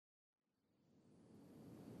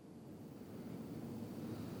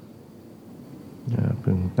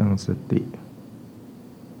พึงตั้งสติ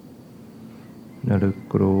ระลึก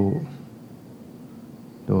รู้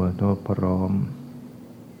ตัวทั่วพร้อม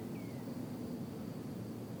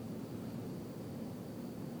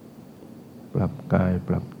ปรับกายป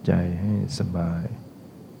รับใจให้สบาย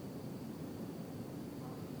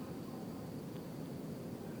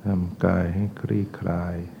ทำกายให้คลี่คลา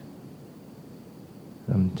ยท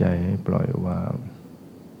ำใจให้ปล่อยวาง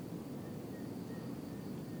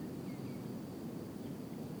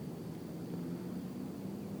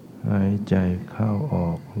หายใจเข้าออ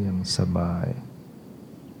กอย่างสบาย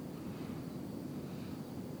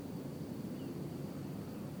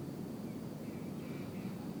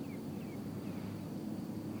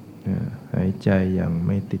หายใจอย่างไ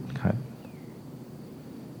ม่ติดขัด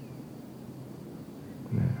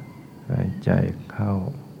หายใจเข้า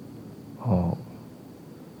ออก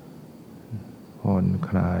ผ่อน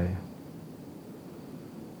คลาย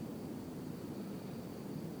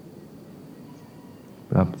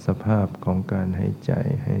ปรับสภาพของการหายใจ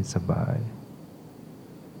ให้สบาย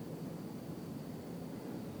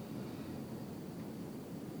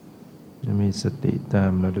จะมีสติตา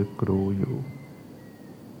มระลึกรู้อยู่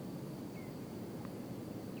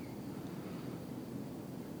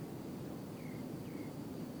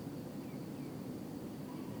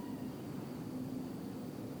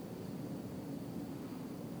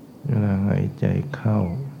เวลาหายใจเข้า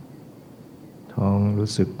ท้องรู้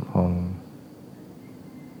สึกพอง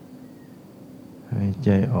หายใจ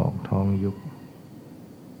ออกท้องยุบ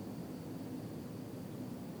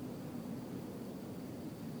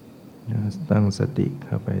ตั้งสติเ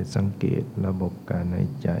ข้าไปสังเกตระบบการหาย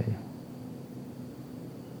ใจ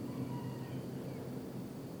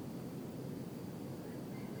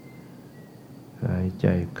หายใจ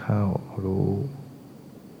เข้ารู้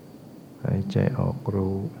หายใจออก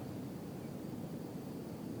รู้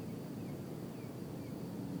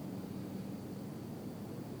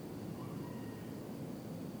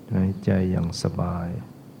หายใจอย่างสบาย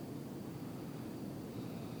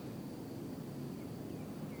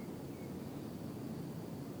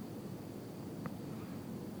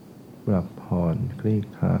ปรับผ่อนคลี่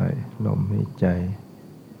คลายลมหายใจ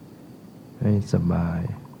ให้สบาย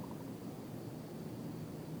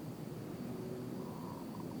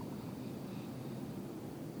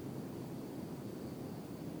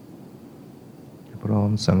พร้อ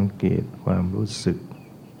มสังเกตความรู้สึก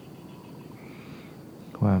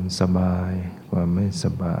ความสบายความไม่ส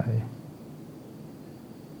บาย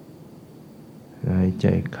หายใจ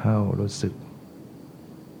เข้ารู้สึก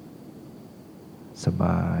สบ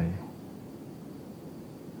าย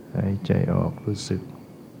หายใจออกรู้สึก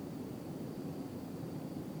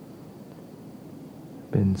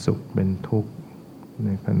เป็นสุขเป็นทุกข์ใน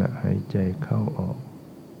ขณะหายใจเข้าออก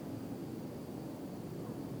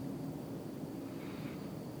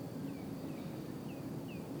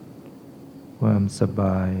ความสบ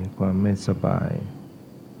ายความไม่สบาย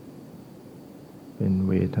เป็นเ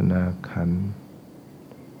วทนาขันธ์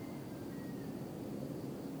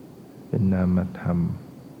เป็นนามธรรม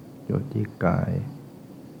อยู่ที่กาย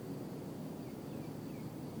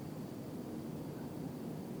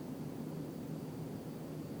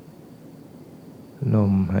ล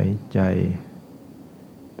มหายใจ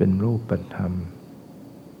เป็นรูปธรรม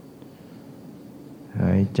ห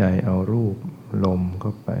ายใจเอารูปลมเข้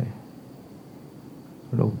าไป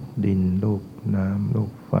รูปดินรูปน้ำรู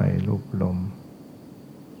ปไฟรูปลม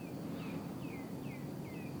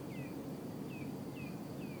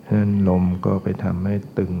ฉะนั้นลมก็ไปทำให้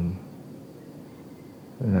ตึง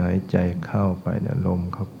หายใจเข้าไปเนี่ยลม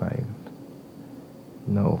เข้าไป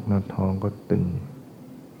หน้าอกหน้าท้องก็ตึง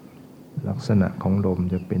ลักษณะของลม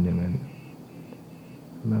จะเป็นอย่างนั้น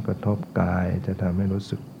เมื่อกระทบกายจะทำให้รู้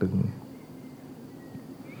สึกตึง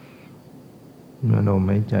เมื่อลม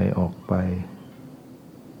หายใจออกไป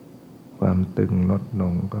ความตึงลดล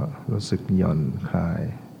งก็รู้สึกหย่อนคลาย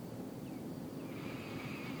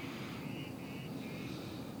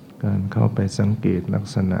การเข้าไปสังเกตลัก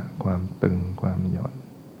ษณะความตึงความหย่อน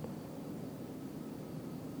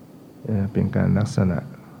เป็นการ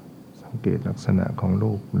สังเกตลักษณะของ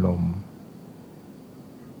รูปลม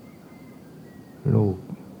รูป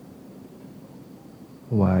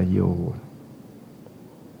วายโย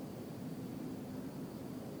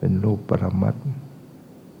เป็นรูปปรมัตถ์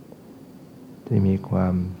ที่มีควา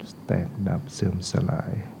มแตกดับเสื่อมสลา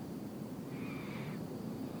ย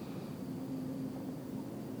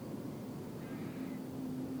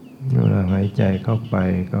เวลาหายใจเข้าไป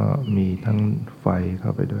ก็มีทั้งไฟเข้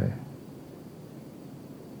าไปด้วย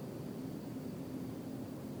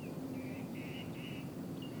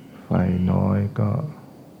ไฟน้อยก็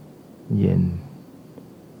เย็น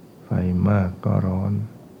ไฟ มากก็ร้อน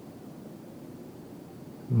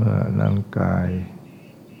เมื่อร่างกาย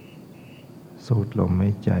สูดลมหา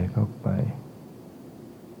ยใจเข้าไป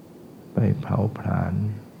เผาผลาญ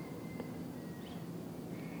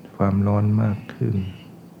ความร้อนมากขึ้น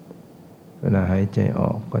เวลาหายใจอ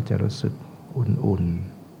อกก็จะรู้สึกอุ่น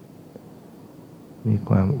ๆมี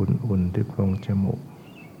ความอุ่นๆที่โพรงจมูก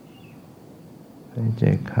หายใจ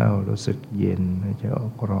เข้ารู้สึกเย็นหายใจออ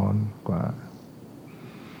กร้อนกว่า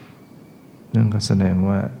นั่นก็แสดง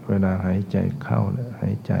ว่าเวลาหายใจเข้าเนี่ยหา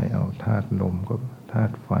ยใจเอาธาตุลมก็ธา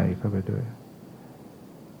ตุไฟเข้าไปด้วย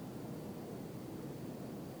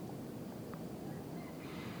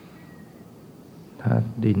ธาตุ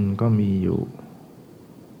ดินก็มีอยู่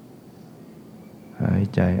หาย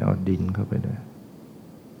ใจเอาดินเข้าไปด้วย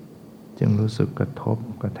จึงรู้สึกกระทบ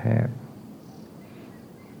กระแทก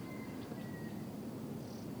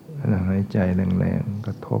หายใจแรงๆก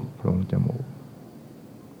ระทบโพรงจมูก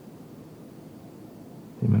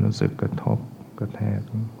ที่มันรู้สึกกระทบกระแทก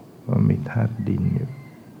ว่ามีธาตุดินอยู่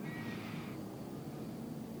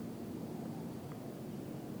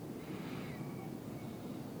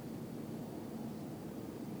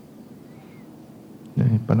ใน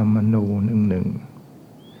ปรมาณูหนึ่ง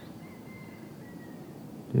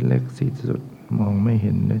ที่เล็กที่สุดมองไม่เ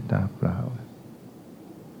ห็นด้วยตาเปล่า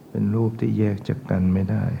เป็นรูปที่แยกจากกันไม่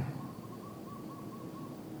ได้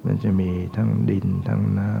มันจะมีทั้งดินทั้ง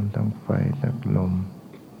น้ำทั้งไฟทั้งลม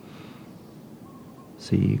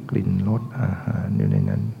สีกลิ่นรสอาหารอยู่ใน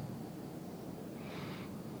นั้น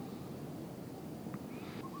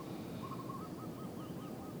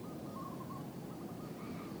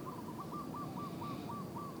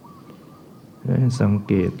ให้สังเ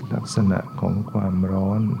กตลักษณะของความร้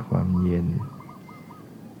อนความเย็น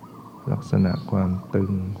ลักษณะความตึ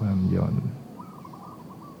งความหย่อน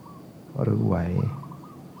หรือไหว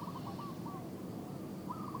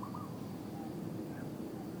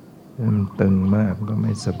มันตึงมากก็ไ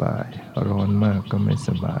ม่สบายร้อนมากก็ไม่ส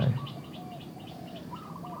บาย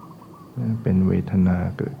เป็นเวทนา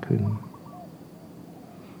เกิดขึ้น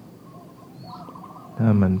ถ้า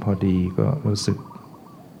มันพอดีก็รู้สึก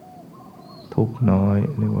ทุกข์น้อย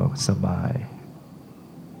เรียกว่าสบาย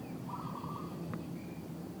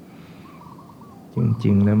จ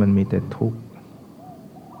ริงๆแล้วมันมีแต่ทุกข์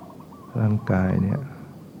ร่างกายเนี่ย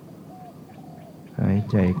หาย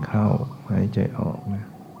ใจเข้าหายใจออกนะ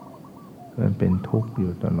มันเป็นทุกข์อ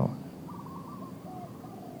ยู่ตลอด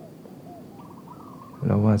แ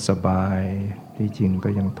ล้วว่าสบายที่จริงก็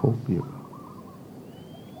ยังทุกข์อยู่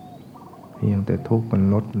เพียงแต่ทุกข์มัน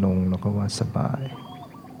ลดลงแล้วก็ว่าสบาย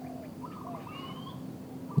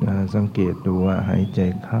สังเกตดูว่าหายใจ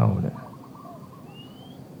เข้าเนี่ย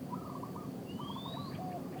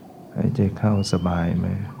หายใจเข้าสบายไหม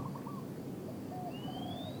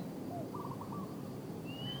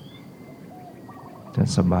ถ้า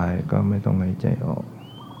สบายก็ไม่ต้องหายใจออก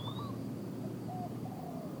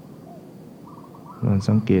ลอง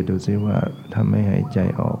สังเกตดูซิว่าถ้าไม่หายใจ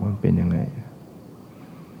ออกมันเป็นยังไง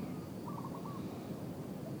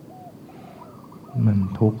มัน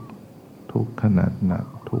ทุกข์ขนาดหนัก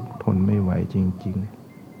ทุกข์ทนไม่ไหวจริง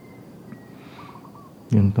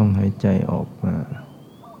ๆยังต้องหายใจออกมา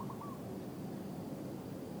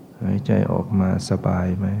หายใจออกมาสบาย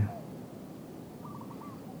ไหม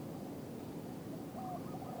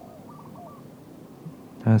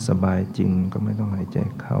ถ้าสบายจริงก็ไม่ต้องหายใจ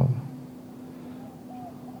เข้า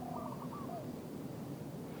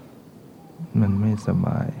มันไม่สบ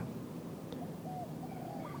าย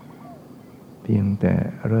เพียงแต่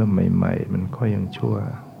เริ่มใหม่ๆมันก็ยังชั่ว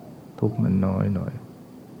ทุกข์มันน้อยหน่อย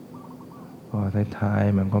พอท้าย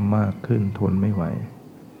ๆมันก็มากขึ้นทนไม่ไหว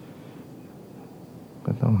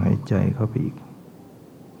ก็ต้องหายใจเข้าไปอีก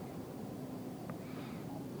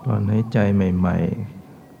ตอนหายใจใหม่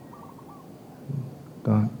ๆ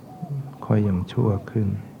ก็ค่อยยังชั่วขึ้น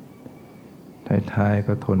ท้ายๆ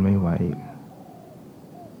ก็ทนไม่ไหวอีก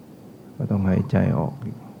ก็ต้องหายใจออก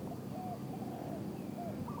อีก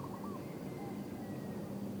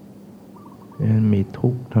นั้นมีทุ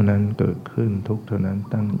กข์เท่านั้นเกิดขึ้นทุกข์เท่านั้น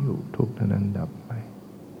ตั้งอยู่ทุกข์เท่านั้นดับไป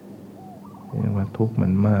เรียกว่าทุกข์มั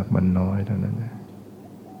นมากมันน้อยเท่านั้นนะ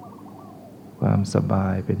ความสบา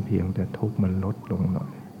ยเป็นเพียงแต่ทุกข์มันลดลงหน่อ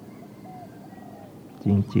ยจ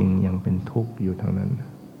ริงๆยังเป็นทุกข์อยู่เท่านั้นเ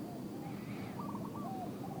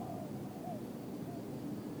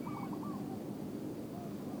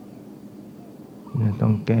นี่ยต้อ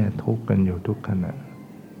งแก้ทุกข์กันอยู่ทุกขณะ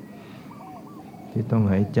ที่ต้อง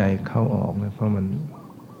หายใจเข้าออกนะเพราะ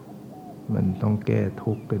มันต้องแก้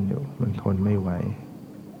ทุกข์กันอยู่มันทนไม่ไหว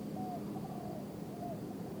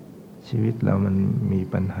ชีวิตเรามันมี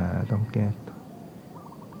ปัญหาต้องแ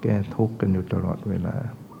ก้ทุกข์กันอยู่ตลอดเวลา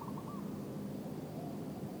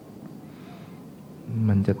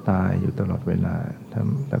มันจะตายอยู่ตลอดเวลา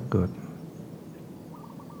ถ้าเกิด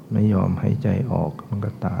ไม่ยอมหายใจออกมัน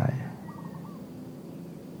ก็ตาย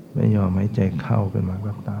ไม่ยอมหายใจเข้าขึ้นมา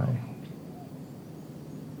ก็ตาย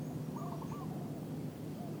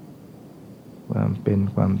ความเป็น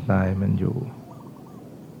ความตายมันอยู่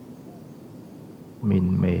มิน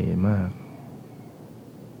เมย์มาก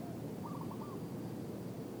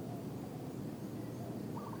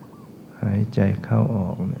หายใจเข้าอ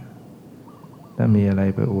อกเนี่ยถ้ามีอะไร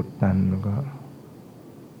ไปอุดตันมันก็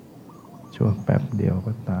ช่วงแป๊บเดียว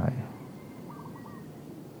ก็ตาย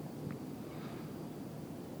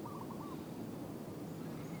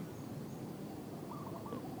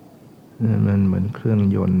มันเหมือนเครื่อง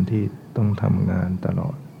ยนต์ที่ต้องทำงานตล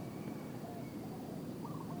อด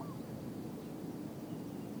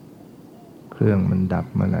เครื่องมันดับ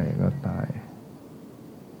เมื่อไหร่ก็ตาย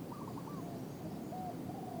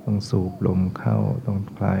ต้องสูบลมเข้าต้อง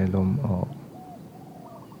คลายลมออก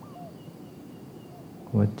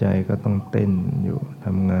หัวใจก็ต้องเต้นอยู่ท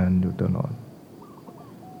ำงานอยู่ตลอด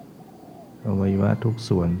อวัยวะทุก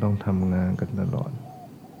ส่วนต้องทำงานกันตลอด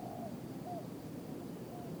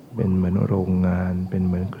เป็นเหมือนโรงงานเป็นเ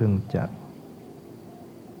หมือนเครื่องจักร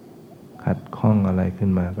ขัดข้องอะไรขึ้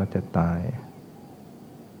นมาก็จะตาย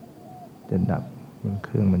จะดับเค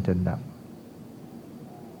รื่องมันจะดับ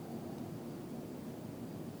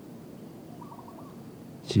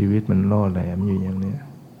ชีวิตมันล่อแหลมอยู่อย่างนี้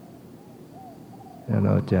แล้วเร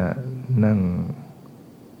าจะนั่ง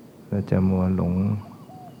เราจะมัวหลง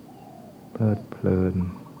เพลิดเพลิน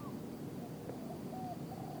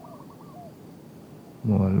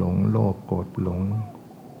มัวหลงโลภโกรธหลง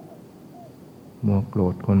มัวโกร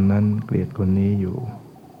ธคนนั้นเกลียดคนนี้อยู่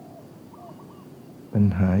ปัญ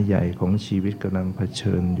หาใหญ่ของชีวิตกำลังเผ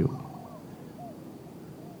ชิญอยู่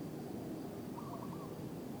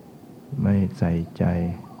ไม่ใส่ใจ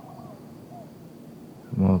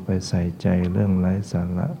มัวไปใส่ใจเรื่องไร้สา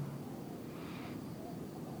ระ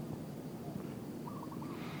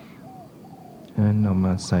ฉะนั้นเราม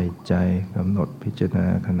าใส่ใจกำหนดพิจารณา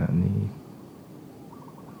ขณะนี้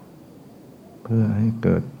เพื่อให้เ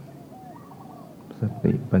กิดส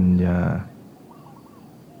ติปัญญา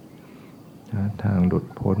หาทางหลุด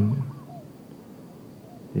พ้น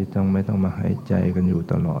ที่ไม่ต้องมาหายใจกันอยู่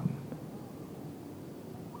ตลอด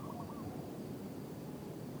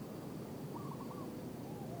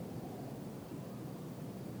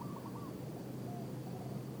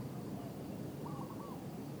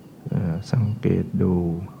สังเกตดู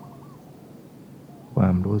ควา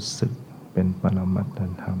มรู้สึกเป็นปรมัตถ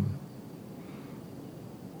ธรรม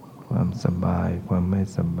ความสบายความไม่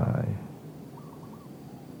สบาย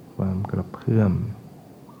ความกระเพื่อม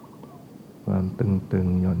ความตึง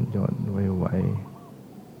ๆหย่อนๆไหวๆ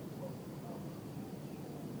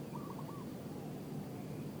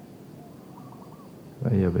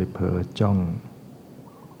อย่าไปเผลอจ้อง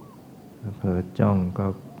เผลอจ้องก็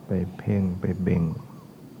ไปเพ่งไปเบ่ง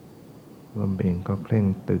ว่าเบ่งก็เคร่ง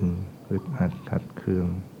ตึงอึดอัดขัดเคือง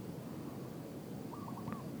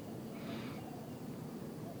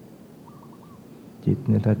จิตเ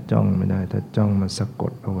นี่ยถ้าจ้องไม่ได้ถ้าจ้องมันสะก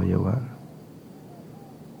ดอวัยวะ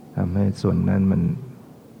ทำให้ส่วนนั้นมัน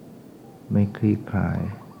ไม่คลี่คลาย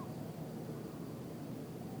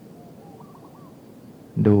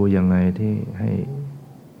ดูยังไงที่ให้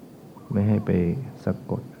ไม่ให้ไปสะ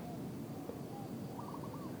กด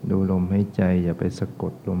ดูลมหายใจอย่าไปสะก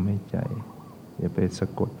ดลมหายใจอย่าไปสะ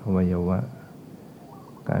กดอวัยวะ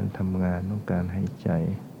การทำงานของการหายใจ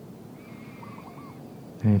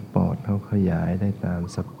ให้ปอดเขาขยายได้ตาม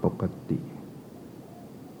สัปกติ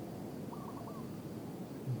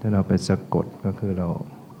ถ้าเราไปสะกดก็คือ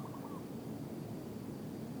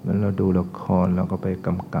เหมือนเราดูละครเราก็ไปก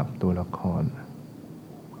ำกับตัวละคร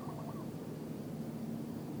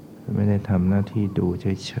ไม่ได้ทำหน้าที่ดูเ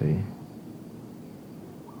ฉยๆ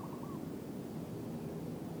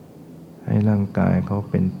ให้ร่างกายเขา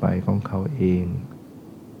เป็นไปของเขาเอง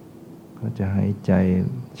เขาจะหายใจ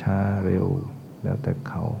ช้าเร็วแล้วแต่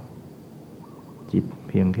เขาจิตเ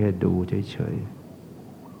พียงแค่ดูเฉย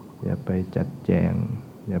ๆอย่าไปจัดแจง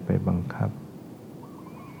อย่าไปบังคับ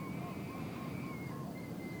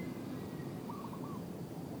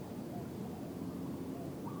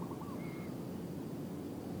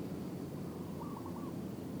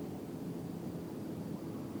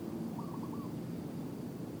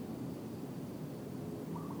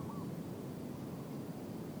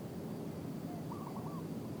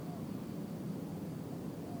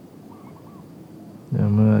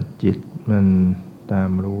เมื่อจิตมันตา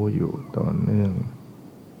มรู้อยู่ต่อเนื่อง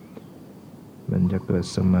มันจะเกิด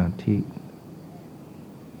สมาธิ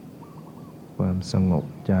ความสงบ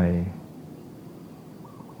ใจ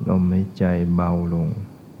ลมหายใจเบาลง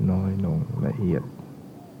น้อยลงละเอียด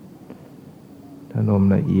ถ้าลม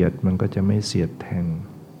ละเอียดมันก็จะไม่เสียดแทง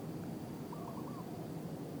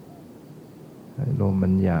ลมมั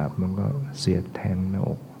นหยาบมันก็เสียดแทงหน้าอ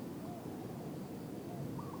ก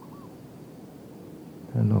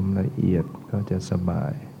ถ้าลมละเอียดก็จะสบา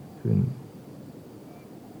ยขึ้น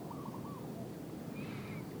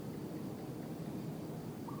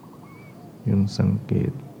ยังสังเก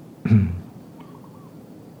ต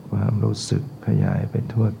ความรู้สึกขยายไป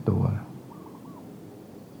ทั่วตัว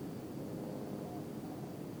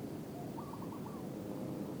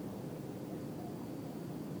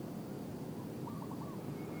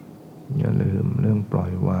อย่าลืมเรื่องปล่อ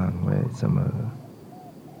ยวางไว้เสมอ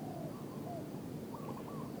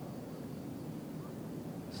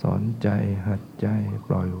สอนใจหัดใจป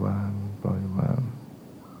ล่อยวางปล่อยวาง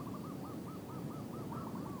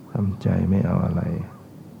ทำใจไม่เอาอะไร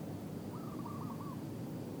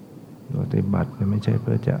ปฏิบัติไม่ใช่เ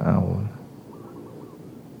พื่อจะเอา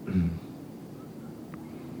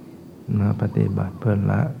มาปฏิบัติเพื่อ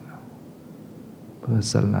ละเพื่อ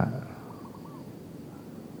สละ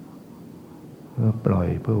เพื่อปล่อย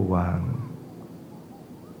เพื่อวาง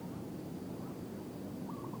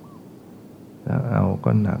ถ้าเอา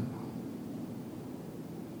ก็หนัก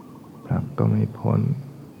ผลักก็ไม่พ้น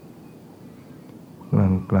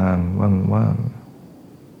กลางว่าง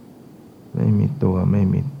ไม่มีตัวไม่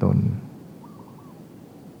มีตน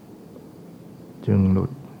จึงหลุ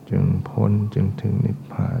ดจึงพ้นจึงถึงนิพ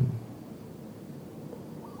พาน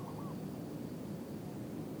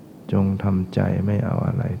จงทำใจไม่เอาอ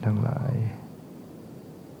ะไรทั้งหลาย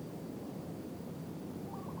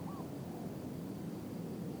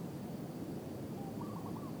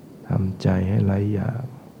ทำใจให้ไร้อยาก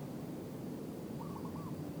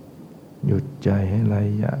หยุดใจให้ไร้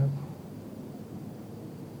อยาก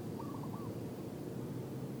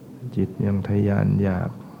จิตยังทะยานอยา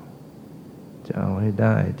กจะเอาให้ไ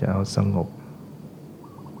ด้จะเอาสงบ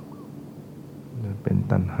นั่นเป็น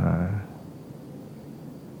ตัณหา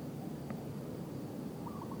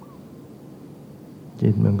จิ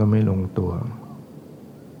ตมันก็ไม่ลงตัว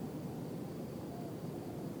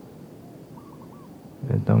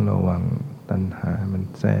ต้องระวังตัณหามัน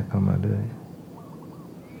แทรกเข้ามาเรื่อย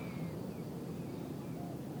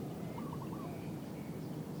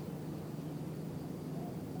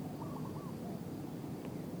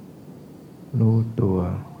รู้ตัว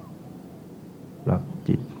ปรับ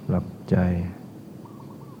จิตปรับใจ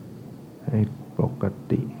ให้ปก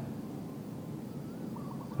ติ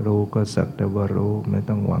รู้ก็สักแต่ว่ารู้ไม่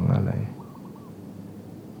ต้องหวังอะไร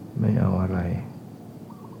ไม่เอาอะไร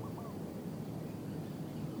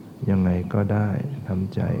ยังไงก็ได้ท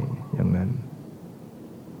ำใจอย่างนั้น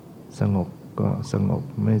สงบก็สงบ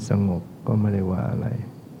ไม่สงบก็ไม่ได้ว่าอะไร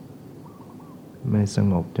ไม่ส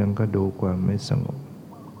งบจังก็ดูความไม่สงบ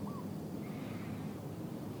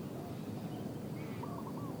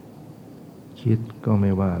คิดก็ไ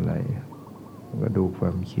ม่ว่าอะไรก็ดูคว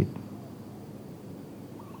ามคิด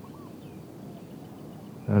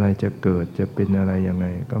อะไรจะเกิดจะเป็นอะไรยังไง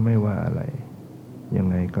ก็ไม่ว่าอะไรยัง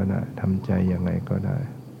ไงก็ได้ทำใจยังไงก็ได้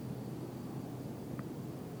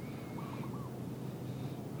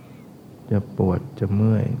จะปวดจะเ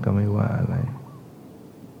มื่อยก็ไม่ว่าอะไร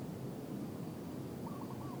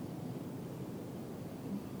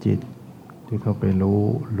จิตที่เข้าไป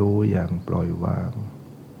รู้อย่างปล่อยวาง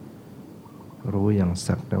รู้อย่าง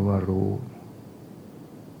สักแต่ว่ารู้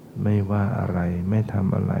ไม่ว่าอะไรไม่ท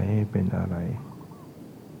ำอะไรให้เป็นอะไร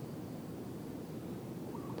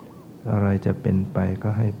อะไรจะเป็นไปก็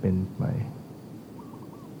ให้เป็นไป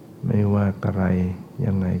ไม่ว่าอะไร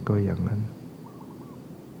ยังไงก็อย่างนั้น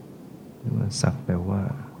มันสักแต่ว่า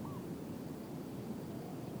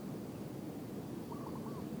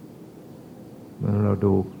เมื่อเรา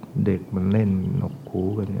ดูเด็กมันเล่นนกคู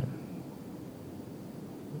กันเนี่ย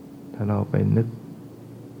ถ้าเราไปนึก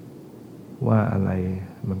ว่าอะไร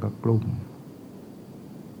มันก็กลุ้ม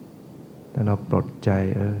ถ้าเราปลดใจ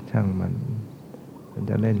ช่างมัน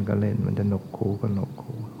จะเล่นก็เล่นมันจะนกคูก็นก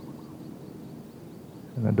คู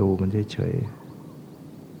แล้วก็ดูมันเฉยๆ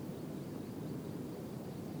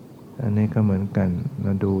อันนี้ก็เหมือนกันเร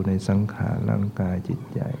าดูในสังขารร่างกายจิต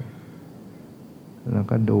ใจแล้ว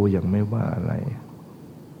ก็ดูอย่างไม่ว่าอะไร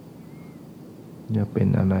จะเป็น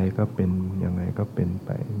อะไรก็เป็นยังไงก็เป็นไป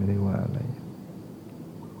ไม่ได้ว่าอะไร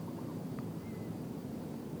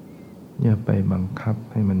อย่าไปบังคับ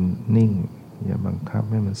ให้มันนิ่งอย่าบังคับ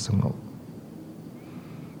ให้มันสงบ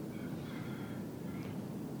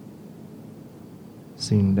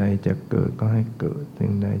สิ่งใดจะเกิดก็ให้เกิดสิ่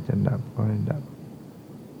งใดจะดับก็ให้ดับ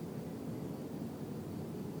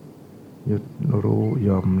หยุดรู้ย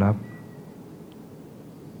อมรับ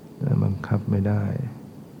คับไม่ได้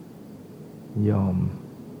ยอม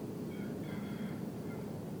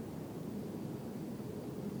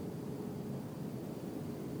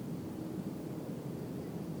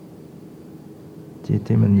จิต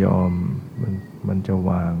ที่มันยอมมันจะ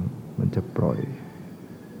วางมันจะปล่อย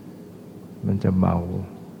มันจะเบา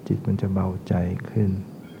จิตมันจะเบาใจขึ้น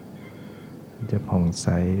มันจะผ่องใส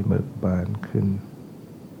เบิกบานขึ้น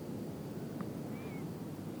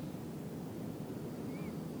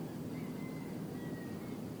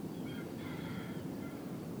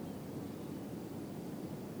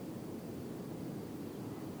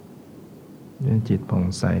เนี่ยจิตผ่อง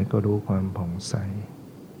ใสก็รู้ความผ่องใส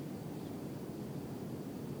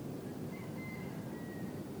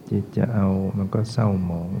จิตจะเอามันก็เศร้าห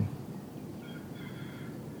มอง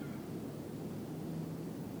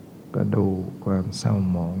ก็ดูความเศร้า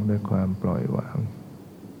หมองด้วยความปล่อยวาง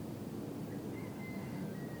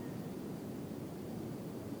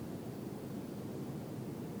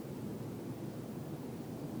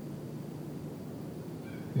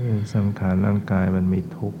สังขารร่างกายมันมี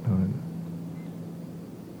ทุกข์เท่านั้น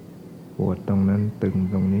ปวดตรงนั้นตึง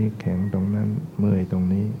ตรงนี้แข็งตรงนั้นเมื่อยตรง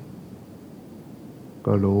นี้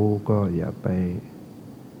ก็รู้ก็อย่าไป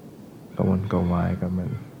กระวนกระวายกับมัน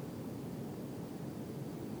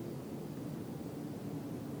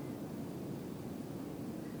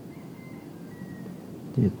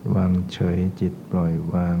จิตวางเฉยจิตปล่อย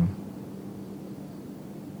วาง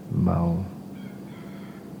เบา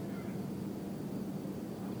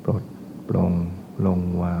ปลดปลงลง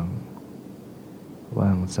วา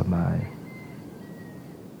งสบาย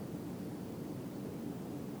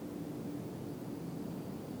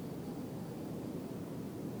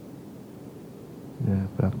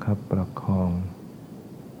ประคับประคอง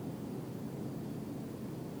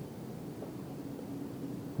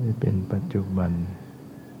ให้เป็นปัจจุบัน